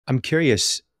I'm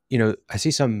curious, I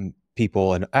see some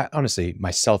people, and honestly,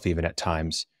 myself even at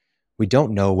times, we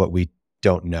don't know what we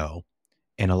don't know.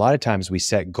 And a lot of times we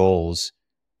set goals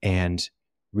and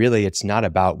really it's not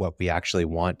about what we actually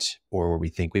want or what we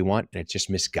think we want. And it's just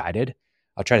misguided.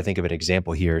 I'll try to think of an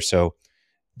example here. So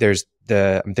I'm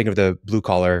thinking of the blue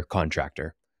collar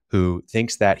contractor who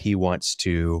thinks that he wants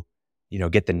to,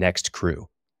 get the next crew.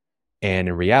 And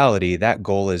in reality, that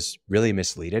goal is really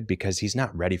misleaded because he's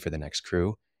not ready for the next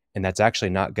crew. And that's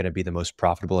actually not going to be the most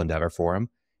profitable endeavor for him.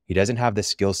 He doesn't have the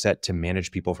skill set to manage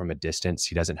people from a distance.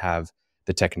 He doesn't have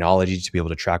the technology to be able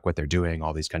to track what they're doing,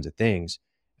 all these kinds of things.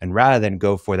 And rather than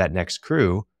go for that next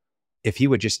crew, if he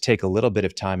would just take a little bit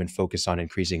of time and focus on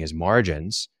increasing his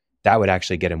margins, that would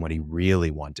actually get him what he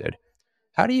really wanted.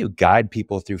 How do you guide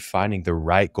people through finding the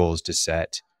right goals to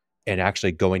set and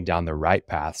actually going down the right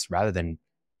paths rather than,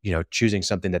 choosing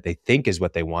something that they think is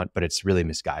what they want, but it's really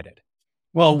misguided?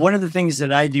 Well, one of the things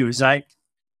that I do is I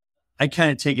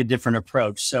kind of take a different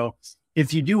approach. So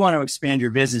if you do want to expand your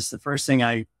business, the first thing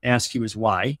I ask you is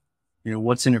why.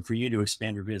 What's in it for you to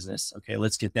expand your business? Okay,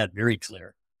 let's get that very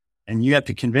clear. And you have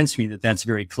to convince me that that's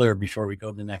very clear before we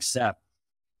go to the next step.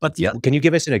 But can you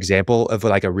give us an example of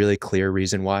like a really clear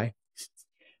reason why?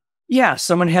 Yeah,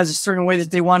 someone has a certain way that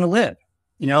they want to live.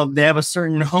 They have a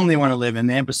certain home they want to live in.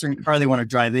 They have a certain car they want to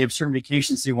drive. They have certain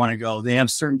vacations they want to go. They have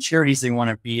certain charities they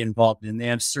want to be involved in. They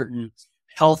have certain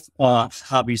health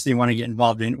hobbies they want to get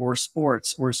involved in, or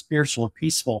sports, or spiritual, or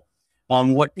peaceful.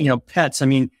 Pets. I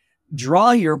mean, draw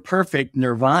your perfect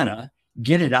nirvana,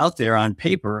 get it out there on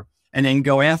paper, and then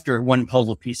go after one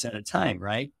puzzle piece at a time,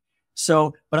 right?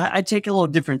 So, but I take a little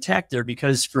different tack there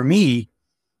because for me,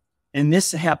 and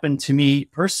this happened to me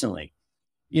personally,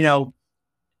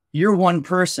 you're one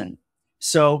person.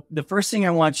 So the first thing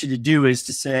I want you to do is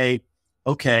to say,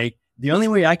 okay, the only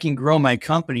way I can grow my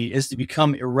company is to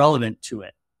become irrelevant to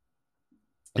it.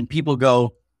 And people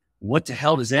go, what the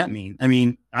hell does that mean? I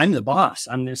mean, I'm the boss.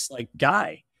 I'm this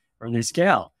guy or this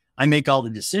gal. I make all the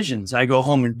decisions. I go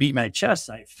home and beat my chest.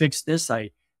 I fixed this. I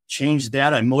changed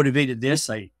that. I motivated this.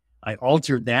 I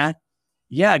altered that.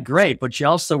 Yeah, great. But you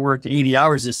also worked 80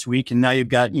 hours this week and now you've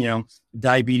got,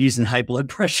 diabetes and high blood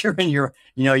pressure and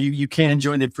you can't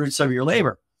enjoy the fruits of your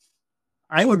labor.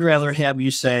 I would rather have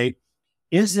you say,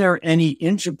 is there any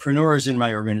entrepreneurs in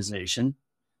my organization?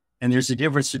 And there's a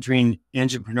difference between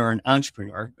entrepreneur and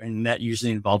entrepreneur, and that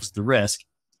usually involves the risk.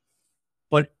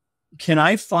 But can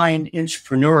I find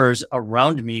entrepreneurs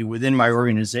around me within my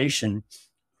organization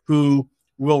who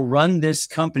will run this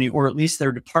company, or at least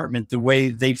their department, the way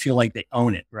they feel like they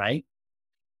own it, right?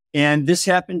 And this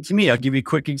happened to me. I'll give you a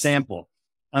quick example.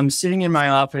 I'm sitting in my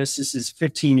office. This is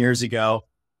 15 years ago.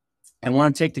 I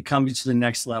want to take the company to the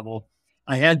next level.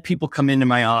 I had people come into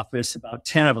my office, about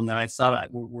 10 of them that I thought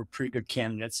were pretty good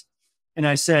candidates. And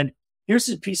I said, here's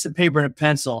a piece of paper and a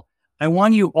pencil. I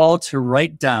want you all to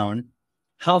write down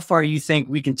how far you think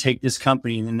we can take this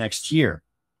company in the next year,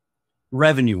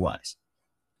 revenue-wise.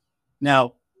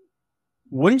 Now,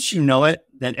 wouldn't you know it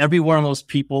that every one of those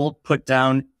people put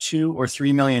down $2 or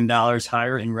 $3 million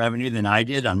higher in revenue than I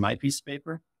did on my piece of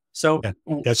paper? So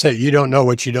that's it. You don't know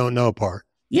what you don't know part.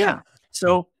 Yeah.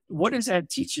 So what does that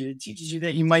teach you? It teaches you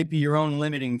that you might be your own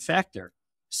limiting factor.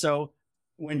 So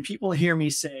when people hear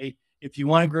me say, if you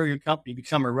want to grow your company,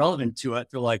 become irrelevant to it,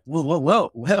 they're like,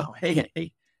 whoa,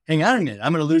 hey, hang on a minute.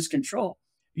 I'm going to lose control.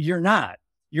 You're not.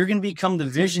 You're going to become the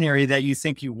visionary that you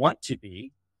think you want to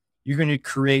be. You're going to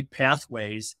create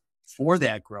pathways for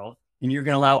that growth, and you're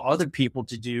going to allow other people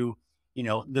to do,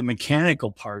 the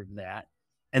mechanical part of that.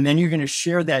 And then you're going to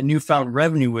share that newfound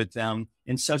revenue with them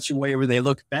in such a way where they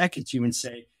look back at you and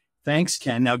say, thanks,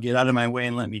 Ken, now get out of my way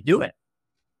and let me do it.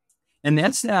 And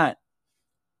that's not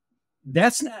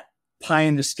pie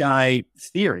in the sky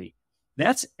theory.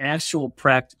 That's actual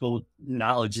practical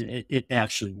knowledge. It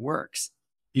actually works,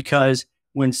 because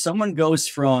when someone goes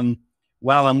from,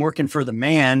 wow, I'm working for the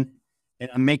man and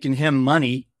I'm making him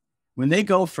money, when they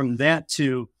go from that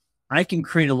to, I can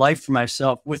create a life for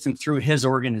myself with and through his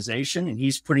organization, and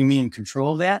he's putting me in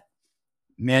control of that,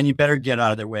 man, you better get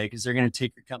out of their way, because they're going to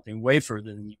take your company way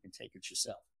further than you can take it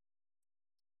yourself.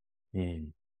 I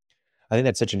think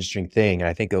that's such an interesting thing. And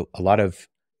I think a lot of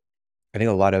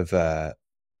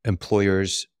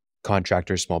employers,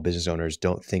 contractors, small business owners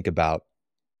don't think about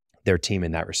their team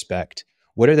in that respect.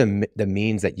 What are the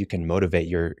means that you can motivate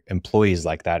your employees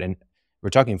like that? And we're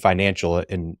talking financial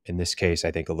in this case,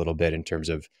 I think a little bit in terms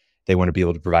of they want to be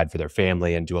able to provide for their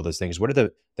family and do all those things. What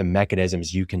are the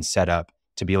mechanisms you can set up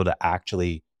to be able to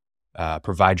actually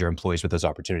provide your employees with those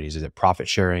opportunities? Is it profit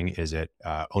sharing? Is it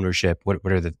ownership? What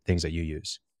are the things that you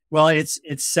use? Well, it's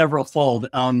several fold.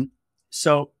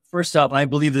 So First off, I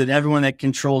believe that everyone that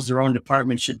controls their own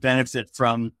department should benefit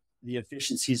from the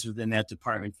efficiencies within that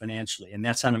department financially, and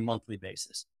that's on a monthly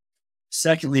basis.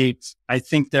 Secondly, I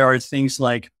think there are things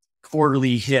like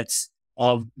quarterly hits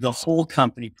of the whole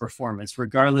company performance,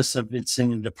 regardless of it's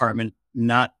in a department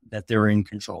not that they're in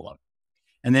control of.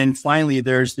 And then finally,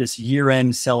 there's this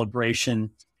year-end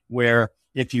celebration where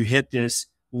if you hit this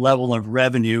level of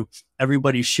revenue,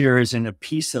 everybody shares in a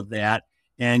piece of that,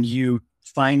 and you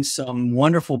find some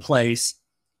wonderful place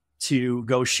to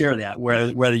go share that,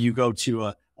 whether you go to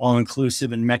a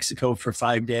all-inclusive in Mexico for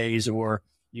 5 days or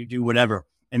you do whatever.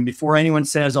 And before anyone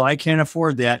says, "Oh, I can't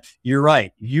afford that," you're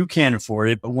right. You can't afford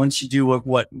it. But once you do what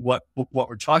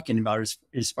we're talking about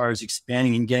as far as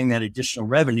expanding and getting that additional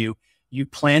revenue, you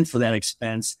plan for that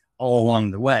expense all along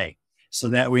the way. So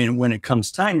that way, when it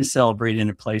comes time to celebrate in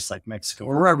a place like Mexico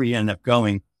or wherever you end up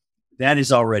going, that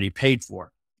is already paid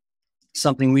for.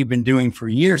 Something we've been doing for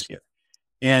years here.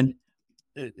 And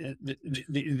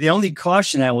the only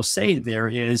caution I will say there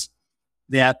is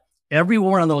that every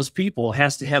one of those people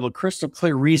has to have a crystal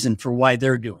clear reason for why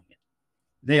they're doing it.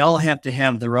 They all have to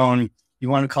have their own, you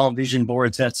want to call them vision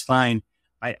boards, that's fine.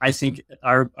 I think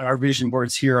our vision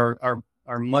boards here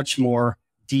are much more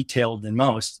detailed than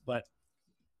most. But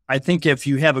I think if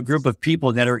you have a group of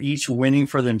people that are each winning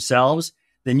for themselves,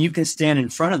 then you can stand in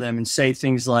front of them and say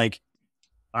things like,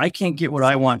 "I can't get what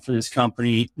I want for this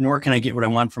company, nor can I get what I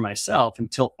want for myself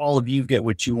until all of you get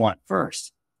what you want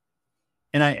first."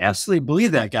 And I absolutely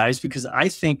believe that, guys, because I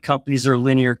think companies are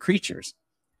linear creatures.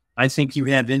 I think you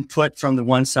have input from the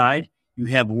one side, you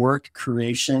have work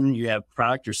creation, you have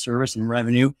product or service and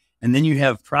revenue, and then you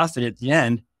have profit at the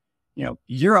end. You know,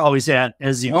 you're always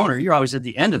as the owner, you're always at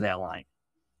the end of that line.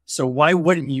 So why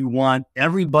wouldn't you want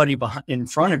everybody in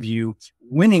front of you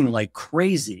winning like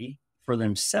crazy for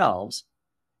themselves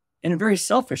in a very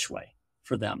selfish way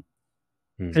for them?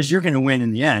 Because you're going to win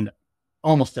in the end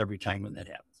almost every time when that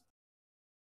happens.